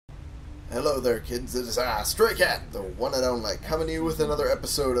Hello there, kids. It is Stray Cat, the one and only, coming to you with another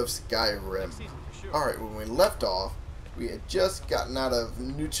episode of Skyrim. Alright, when we left off, we had just gotten out of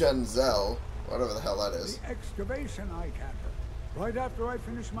Nuchanzel, whatever the hell that is. The excavation I canter. Right after I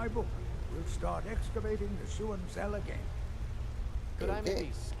finish my book, we'll start excavating the Schuanzel again. Could I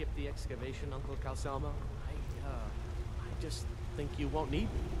maybe skip the excavation, Uncle Calsalmo? I just think you won't need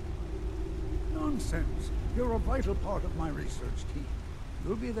me. Nonsense. You're a vital part of my research team.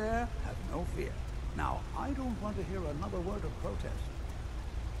 You'll be there, have no fear. Now, I don't want to hear another word of protest.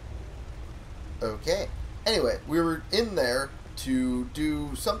 Okay. Anyway, we were in there to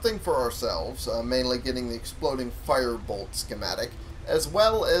do something for ourselves, mainly getting the exploding firebolt schematic, as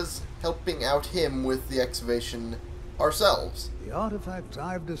well as helping out him with the excavation ourselves. The artifacts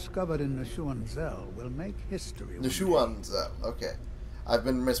I've discovered in the Schuanzel will make history. The Schuanzel, okay. I've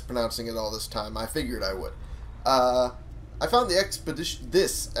been mispronouncing it all this time. I figured I would. I found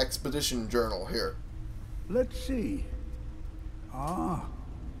this expedition journal here. Let's see. Ah,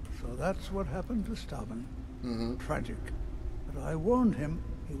 so that's what happened to Stubborn. Tragic. But I warned him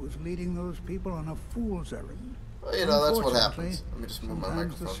he was leading those people on a fool's errand. Well, you know, that's what happens. Let me just move my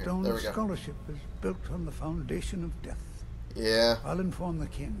microphone the here. stone There we go. scholarship is built on the foundation of death. Yeah. I'll inform the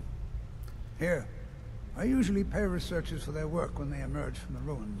king. Here, I usually pay researchers for their work when they emerge from the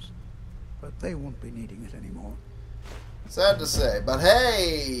ruins, but they won't be needing it anymore. Sad to say, but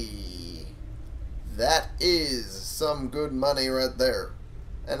hey! That is some good money right there.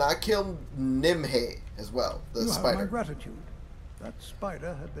 And I killed Nimhe as well, the spider. You have my gratitude. That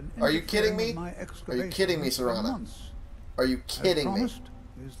spider had been Are you kidding me? my Are you kidding me, for Serana? months. Are you kidding As me? promised,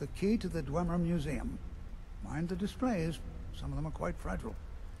 is the key to the Dwemer Museum. Mind the displays. Some of them are quite fragile.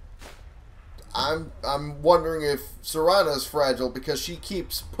 I'm wondering if Serana's fragile because she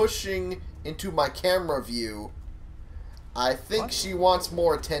keeps pushing into my camera view. I think What? she wants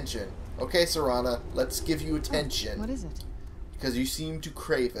more attention. Okay, Serana, let's give you attention. What is it? Because you seem to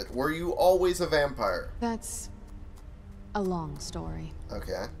crave it. Were you always a vampire? That's a long story.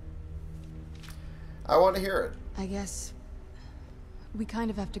 Okay. I want to hear it. I guess we kind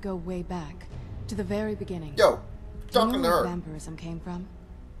of have to go way back to the very beginning. Yo, Do you know talking to where her. vampirism came from?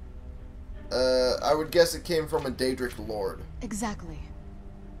 I would guess it came from a Daedric lord. Exactly.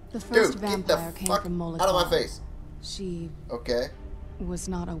 The first Dude, get the vampire came fuck from Molag out of my Bal. face. She Okay. was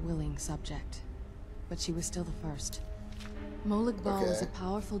not a willing subject, but she was still the first. Molag Bal is a Okay.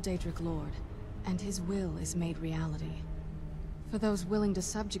 powerful Daedric lord, and his will is made reality. For those willing to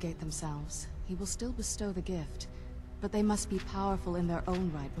subjugate themselves, he will still bestow the gift, but they must be powerful in their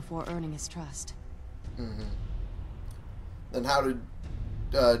own right before earning his trust. Then how did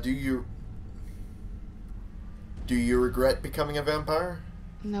do you regret becoming a vampire?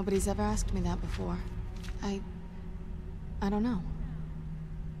 Nobody's ever asked me that before. I don't know.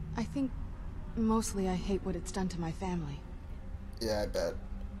 I think mostly I hate what it's done to my family. Yeah, I bet.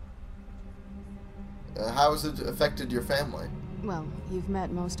 How has it affected your family? Well, you've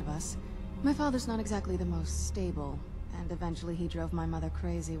met most of us. My father's not exactly the most stable, and eventually he drove my mother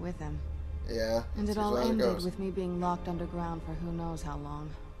crazy with him. Yeah. And it seems all how ended goes. with me being locked underground for who knows how long.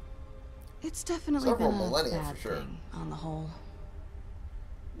 It's definitely Several been a millennia, bad for sure. thing, on the whole.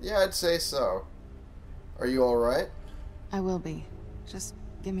 Yeah, I'd say so. Are you alright? I will be. Just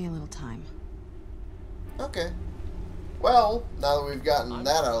give me a little time. Okay. Well, now that we've gotten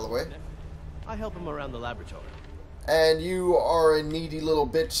that out of the way, I help him around the laboratory. and you are a needy little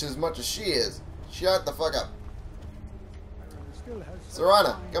bitch as much as she is, shut the fuck up. Still has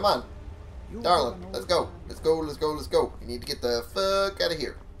Serana, come on. You Darling, have an let's old go. friend. Let's go, let's go, let's go. We need to get the fuck out of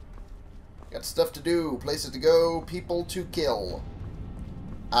here. Got stuff to do, places to go, people to kill.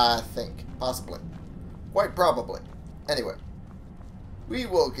 I think. Possibly. Quite probably. Anyway. We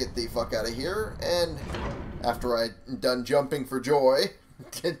will get the fuck out of here, and after I'm done jumping for joy,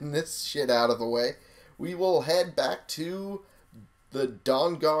 getting this shit out of the way, we will head back to the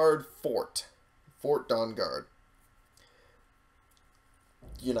Dawnguard Fort. Fort Dawnguard.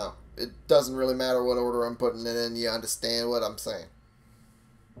 You know, it doesn't really matter what order I'm putting it in, you understand what I'm saying.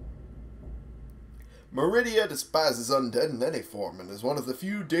 Meridia despises undead in any form and is one of the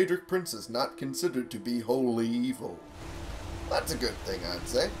few Daedric princes not considered to be wholly evil. That's a good thing, I'd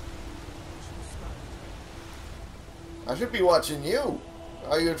say. I should be watching you.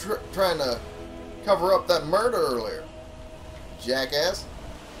 Are you trying to cover up that murder earlier? Jackass?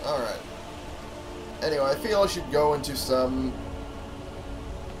 Alright. Anyway, I feel I should go into some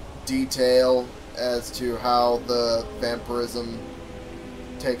detail as to how the vampirism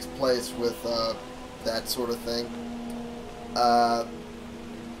takes place with that sort of thing.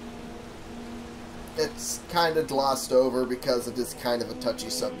 It's kind of glossed over because it is kind of a touchy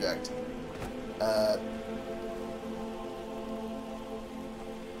subject.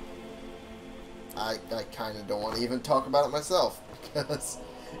 I kind of don't want to even talk about it myself, because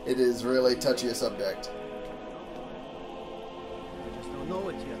it is really touchy a subject. I just don't know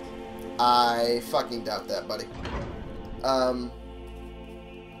it yet. I fucking doubt that, buddy.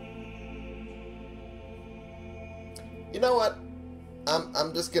 You know what?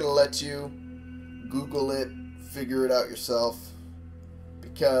 I'm just gonna let you Google it, figure it out yourself,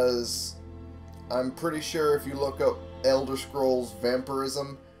 because I'm pretty sure if you look up Elder Scrolls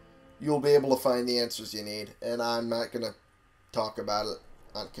Vampirism, you'll be able to find the answers you need, and I'm not gonna talk about it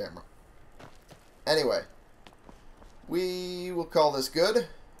on camera. Anyway, we will call this good,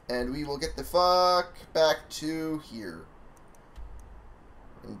 and we will get the fuck back to here.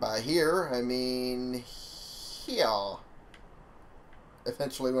 And by here, I mean here.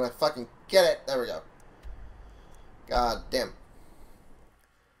 Eventually, when I fucking get it, there we go. God damn.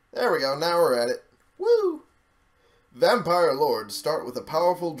 There we go, now we're at it. Woo! Vampire Lords start with a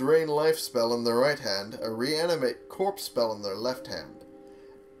powerful Drain Life spell in their right hand, a Reanimate Corpse spell in their left hand.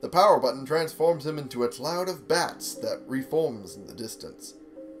 The power button transforms him into a cloud of bats that reforms in the distance.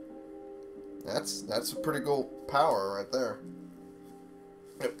 That's a pretty cool power right there.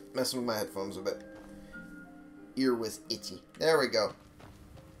 Yep, messing with my headphones a bit. Ear was itchy. There we go.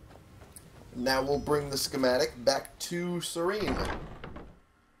 Now we'll bring the schematic back to Serene.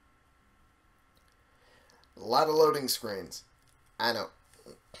 A lot of loading screens. I know.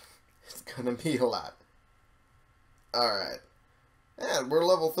 It's gonna be a lot. Alright. And we're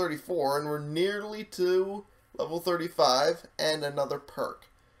level 34, and we're nearly to level 35 and another perk.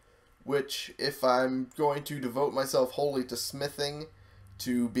 Which, if I'm going to devote myself wholly to smithing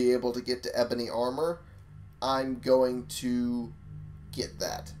to be able to get to ebony armor, I'm going to get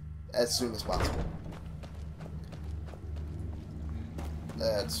that as soon as possible.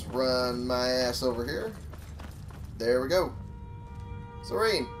 Let's run my ass over here. There we go.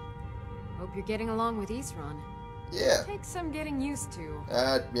 Serene. Hope you're getting along with Isran. Yeah. Takes some getting used to.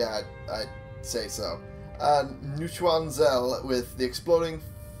 Yeah, I'd say so. Nuchuanzel with the exploding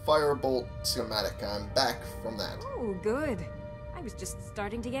firebolt schematic. I'm back from that. Oh, good. I was just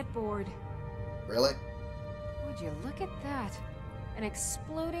starting to get bored. Really? Would you look at that? An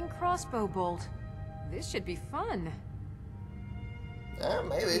exploding crossbow bolt. This should be fun.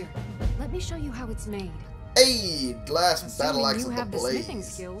 Maybe. Here, let me show you how it's made. Hey, glass battle Assuming axe you of have the the blaze. smithing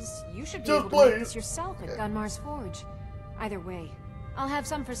skills, you should be Just able to make blaze. this yourself at Okay. Gunmar's Forge. Either way, I'll have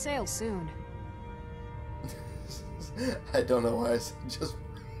some for sale soon. I don't know why I said just.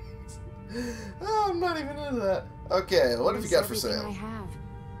 Oh, I'm not even into that. Okay, what have you got for Here's sale? everything I have.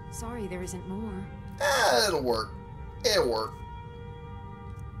 Sorry there isn't more. It'll work. It'll work.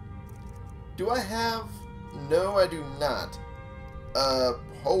 Do I have? No, I do not.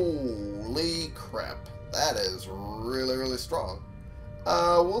 Holy crap. That is really, really strong.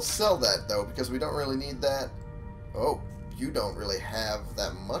 We'll sell that, though, because we don't really need that. Oh, you don't really have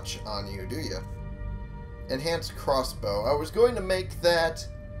that much on you, do you? Enhanced crossbow. I was going to make that,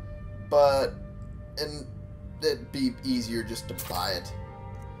 but it'd be easier just to buy it.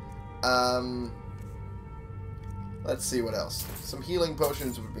 Let's see what else. Some healing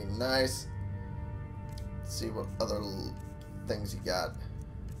potions would be nice. Let's see what other things you got.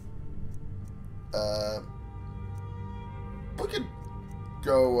 We could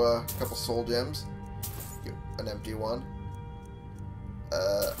go a couple soul gems. Get an empty one.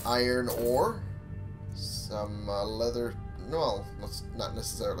 Iron ore. Some leather. Well, let's not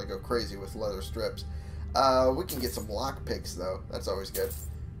necessarily go crazy with leather strips. We can get some lockpicks though. That's always good.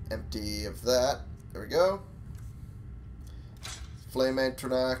 Empty of that. There we go. Flame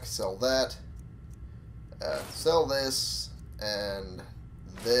Atronach. Sell that. Sell this and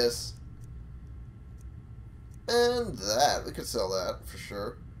this and that. We could sell that for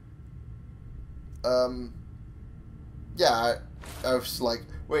sure. Yeah, I was like,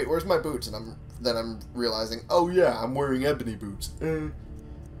 wait, where's my boots? And then I'm realizing, oh yeah, I'm wearing ebony boots.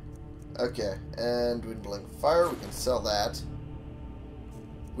 Okay, and dwindling fire, we can sell that.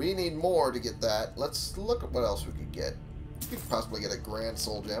 We need more to get that. Let's look at what else we could get. We could possibly get a grand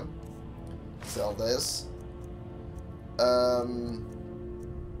soul gem. Sell this.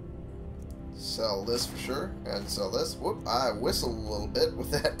 Sell this for sure, and sell this. Whoop! I whistled a little bit with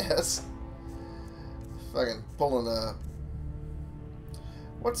that S. Fucking pulling a.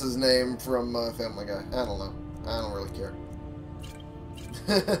 What's his name from Family Guy? I don't know. I don't really care.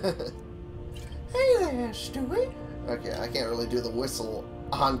 Hey there, Stewie. Okay, I can't really do the whistle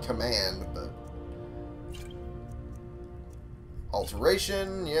on command, but.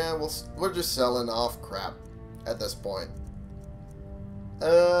 Alteration, yeah, we're just selling off crap at this point.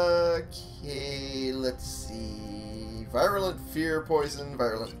 Okay, let's see. Virulent fear poison,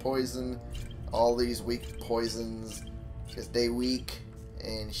 virulent poison. All these weak poisons. Because they weak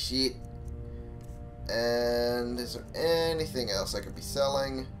and shit. And is there anything else I could be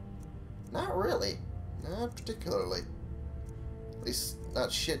selling? Not really. Not particularly. At least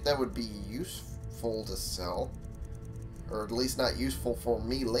not shit that would be useful to sell. Or at least not useful for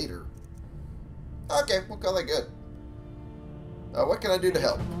me later. Okay, we'll call that good. What can I do to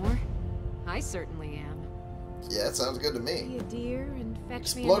help? More? I certainly am. Yeah, that sounds good to me. Be a dear and fetch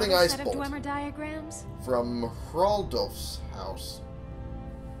Exploding me another ice set bolt. of Dwemer diagrams? From Hraldolf's house.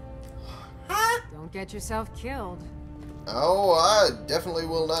 Don't get yourself killed. Oh, I definitely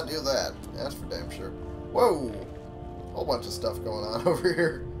will not do that. That's for damn sure. Whoa! Whole bunch of stuff going on over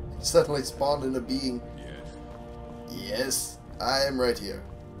here. Suddenly spawned into being. Yes, I am right here.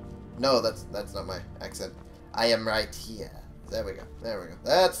 No, that's not my accent. I am right here. There we go. There we go.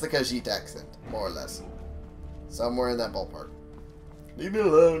 That's the Khajiit accent, more or less. Somewhere in that ballpark. Leave me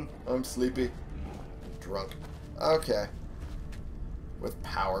alone. I'm sleepy. Drunk. Okay. With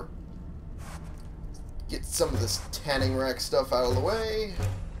power. Get some of this tanning rack stuff out of the way.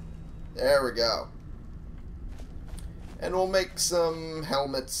 There we go. And we'll make some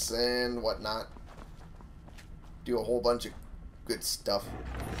helmets and whatnot. Do a whole bunch of good stuff.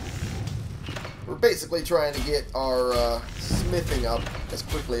 We're basically trying to get our smithing up as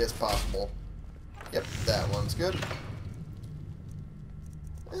quickly as possible. Yep, that one's good.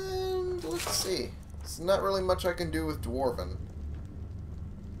 And let's see. There's not really much I can do with Dwarven.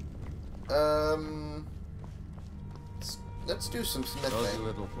 Let's do some smithing.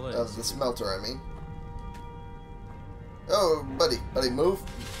 Of the smelter, I mean. Oh, buddy, move.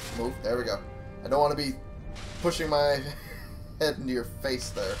 Move. There we go. I don't want to be pushing my head into your face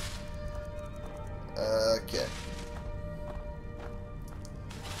there. Okay.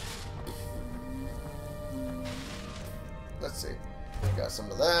 Let's see. Got some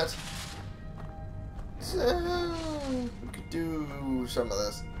of that. So, we could do some of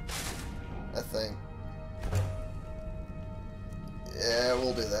this. That thing. Yeah,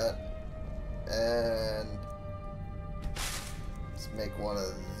 we'll do that. And let's make one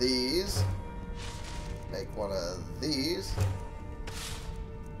of these. Make one of these.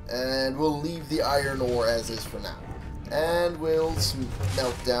 And we'll leave the iron ore as is for now. And we'll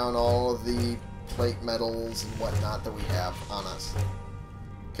melt down all of the plate metals and whatnot that we have on us.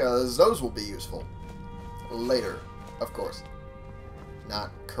 Because those will be useful. Later, of course.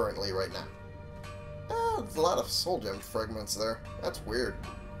 Not currently right now. Oh, there's a lot of soul gem fragments there. That's weird.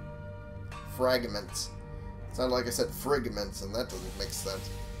 Fragments. Sounded like I said fragments, and that doesn't make sense.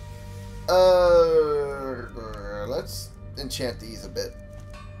 Let's enchant these a bit.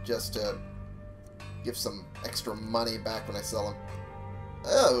 Just to give some extra money back when I sell them.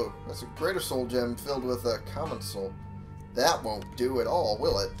 Oh, that's a greater soul gem filled with a common soul. That won't do at all,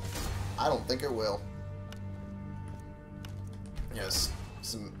 will it? I don't think it will. Yes,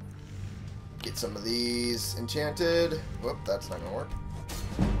 get some of these enchanted. Whoop, that's not gonna work.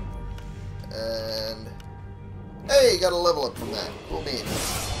 And hey, got a level up from that. Cool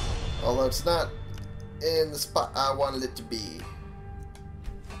beans. Although it's not in the spot I wanted it to be.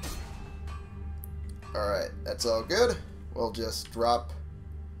 Alright, that's all good. We'll just drop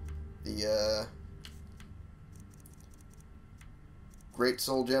the Great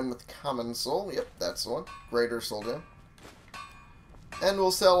Soul Gem with Common Soul. Yep, that's the one. Greater Soul Gem. And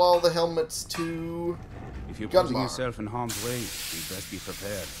we'll sell all the helmets to If you're Gunmar. putting yourself in harm's way, you best be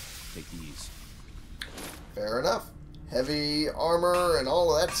prepared. Take these. Fair enough. Heavy armor and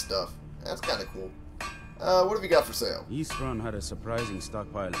all of that stuff. That's kind of cool. What have you got for sale? Eastrun had a surprising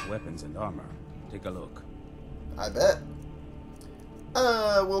stockpile of weapons and armor. Take a look. I bet.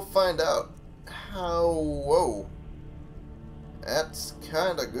 We'll find out how... Whoa. That's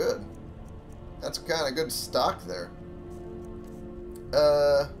kind of good. That's kind of good stock there.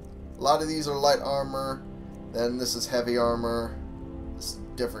 A lot of these are light armor. Then this is heavy armor. This is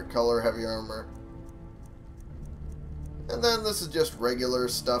different color heavy armor. And then this is just regular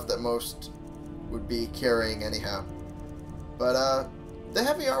stuff that most would be carrying anyhow. But, the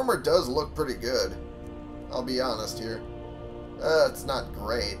heavy armor does look pretty good. I'll be honest here. It's not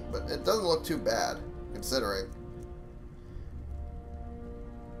great, but it doesn't look too bad, considering.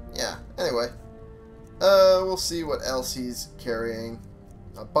 Yeah, anyway. We'll see what else he's carrying.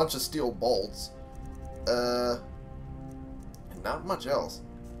 A bunch of steel bolts. And not much else.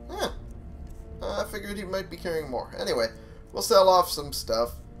 I figured he might be carrying more. Anyway, we'll sell off some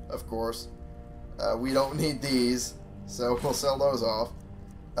stuff, of course. We don't need these, so we'll sell those off.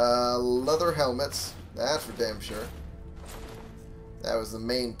 Leather helmets. That's for damn sure. That was the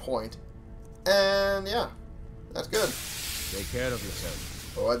main point. And yeah, that's good. Take care of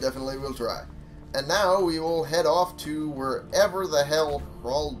yourself. Oh, I definitely will try. And now we will head off to wherever the hell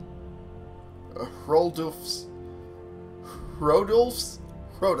Rodolph's.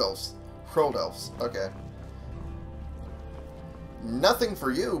 Okay. Nothing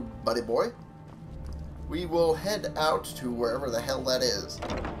for you, buddy boy. We will head out to wherever the hell that is.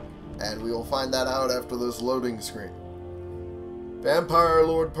 And we will find that out after this loading screen. Vampire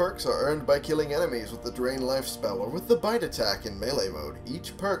Lord perks are earned by killing enemies with the Drain Life spell or with the Bite attack in melee mode.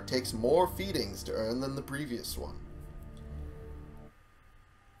 Each perk takes more feedings to earn than the previous one.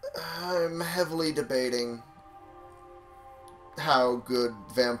 I'm heavily debating how good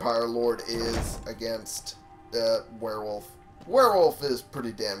Vampire Lord is against Werewolf. Werewolf is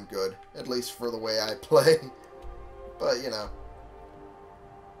pretty damn good, at least for the way I play. But, you know.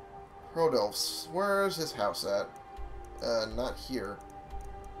 Rodolph's. Where's his house at? Not here.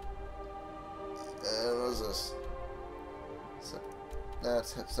 What is this?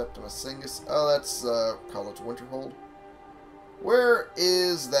 That's Septimus Singus. Oh, that's College Winterhold. Where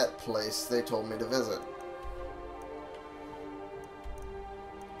is that place they told me to visit?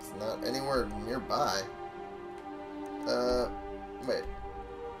 It's not anywhere nearby. Wait.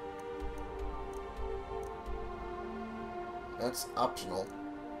 That's optional.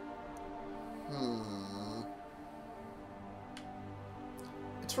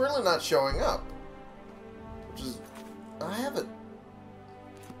 It's really not showing up. Which is... I have it...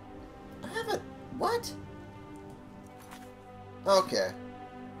 What? Okay.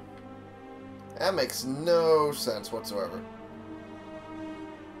 That makes no sense whatsoever.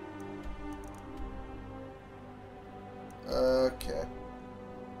 Okay.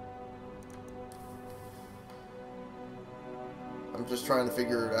 I'm just trying to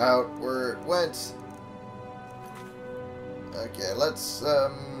figure out where it went. Okay, let's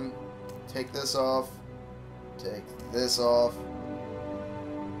take this off. Take this off.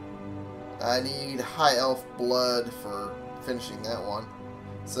 I need high elf blood for finishing that one.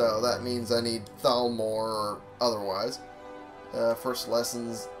 So that means I need Thalmor or otherwise. First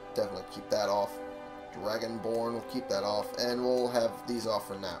lessons, definitely keep that off. Dragonborn, we'll keep that off. And we'll have these off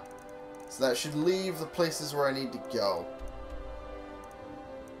for now. So that should leave the places where I need to go.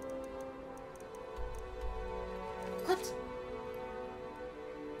 What?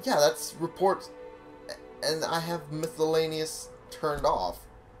 Yeah, that's report. And I have miscellaneous turned off.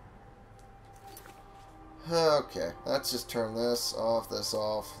 Okay, let's just turn this off, this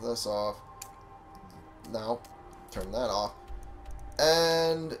off, this off. Now, turn that off.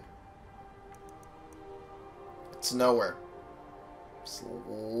 And it's nowhere. It's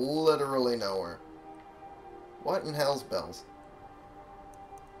literally nowhere. What in hell's bells?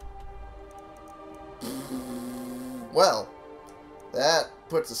 Well, that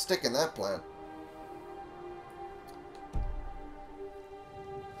puts a stick in that plan.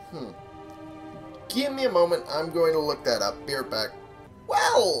 Give me a moment, I'm going to look that up. Be right back.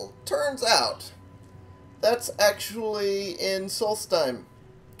 Well, turns out that's actually in Solstheim,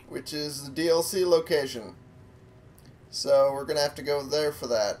 which is the DLC location. So we're going to have to go there for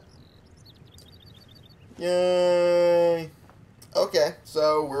that. Yay! Okay,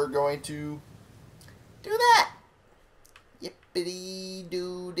 so we're going to do that.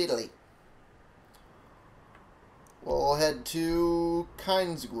 Yippity-doo-diddly. We'll head to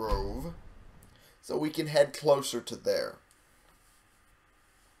Kynesgrove, so we can head closer to there.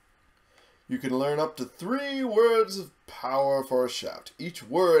 You can learn up to 3 words of power for a shout. Each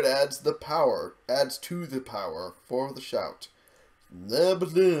word adds to the power for the shout.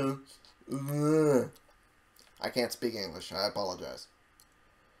 I can't speak English, I apologize.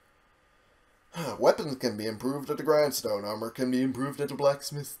 Weapons can be improved at a grindstone. Armor can be improved at a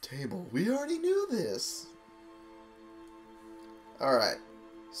blacksmith's table. We already knew this. Alright,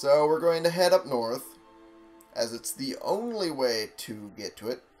 so we're going to head up north, as it's the only way to get to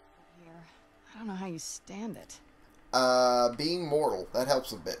it. Here, I don't know how you stand it. Being mortal, that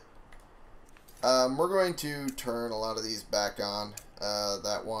helps a bit. We're going to turn a lot of these back on.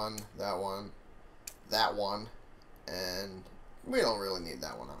 That one, that one, that one, and we don't really need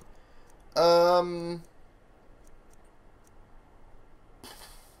that one on.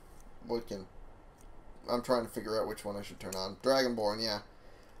 We can... I'm trying to figure out which one I should turn on. Dragonborn, yeah.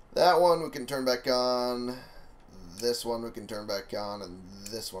 That one we can turn back on. This one we can turn back on. And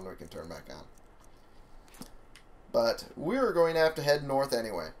this one we can turn back on. But we're going to have to head north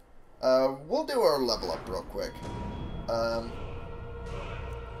anyway. We'll do our level up real quick.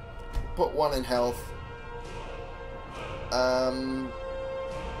 Put 1 in health.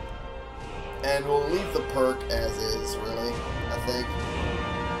 And we'll leave the perk as is, really. I think.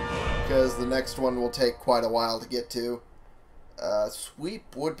 Because the next one will take quite a while to get to.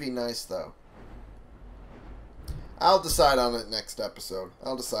 Sweep would be nice, though. I'll decide on it next episode.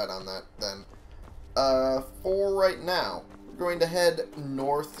 I'll decide on that then. For right now, we're going to head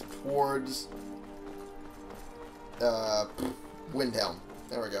north towards Windhelm.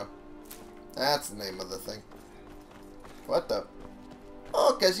 There we go. That's the name of the thing. What the?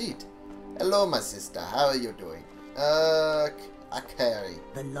 Oh, Khajiit. Hello, my sister. How are you doing? Akari.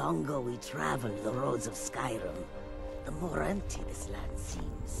 The longer we travel the roads of Skyrim, the more empty this land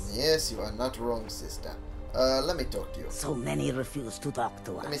seems. Yes, you are not wrong, sister. Let me talk to you. So many refuse to talk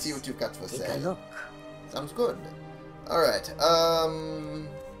to us. Let me see what you've got for Take sale. a look. Sounds good. Alright, we're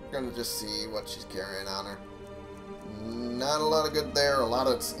gonna just see what she's carrying on her. Not a lot of good there, a lot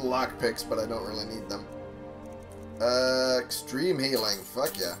of lockpicks, but I don't really need them. Extreme healing,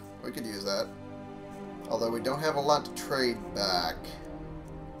 fuck yeah, we could use that. Although we don't have a lot to trade back.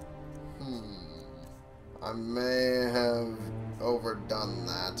 I may have overdone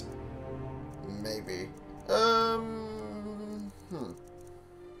that. Maybe.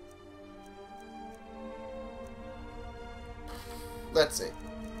 Let's see.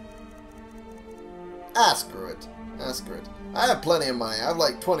 Screw it. Screw it. I have plenty of money. I have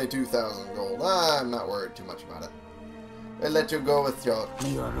like 22,000 gold. I'm not worried too much about it. I'll let you go with your...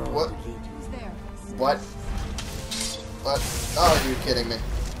 What? What? What? Oh, are you kidding me?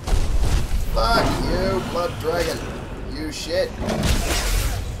 Fuck you, blood dragon. You shit.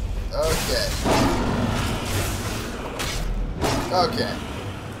 Okay. Okay.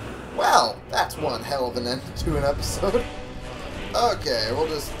 Well, that's one hell of an end to an episode. Okay, we'll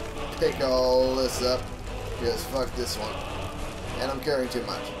just pick all this up. Because fuck this one. And I'm carrying too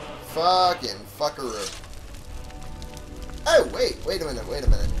much. Fucking fuckaroo. Oh, wait a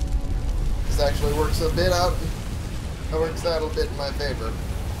minute. This actually works a bit out. It works out a bit in my favor.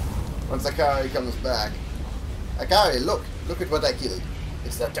 Once Akari comes back. Akari, look at what I killed.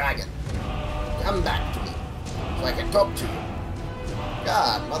 It's the dragon. Come back to me. So I can talk to you.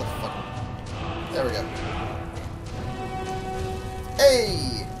 God, motherfucker. There we go.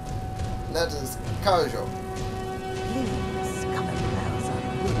 Hey! That is Kajo. Please come and browse our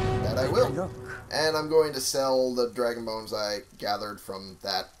room. That I Take a will. look. And I'm going to sell the dragon bones I gathered from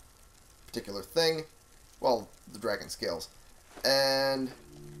that particular thing. Well, the dragon scales. And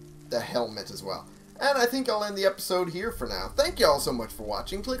the helmet as well. And I think I'll end the episode here for now. Thank you all so much for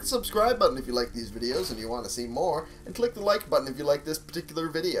watching. Click the subscribe button if you like these videos and you want to see more. And click the like button if you like this particular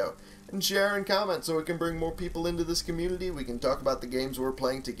video. And share and comment so we can bring more people into this community. We can talk about the games we're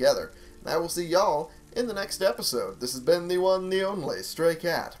playing together. And I will see y'all in the next episode. This has been the one, the only Stray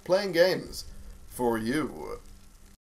Cat, playing games for you.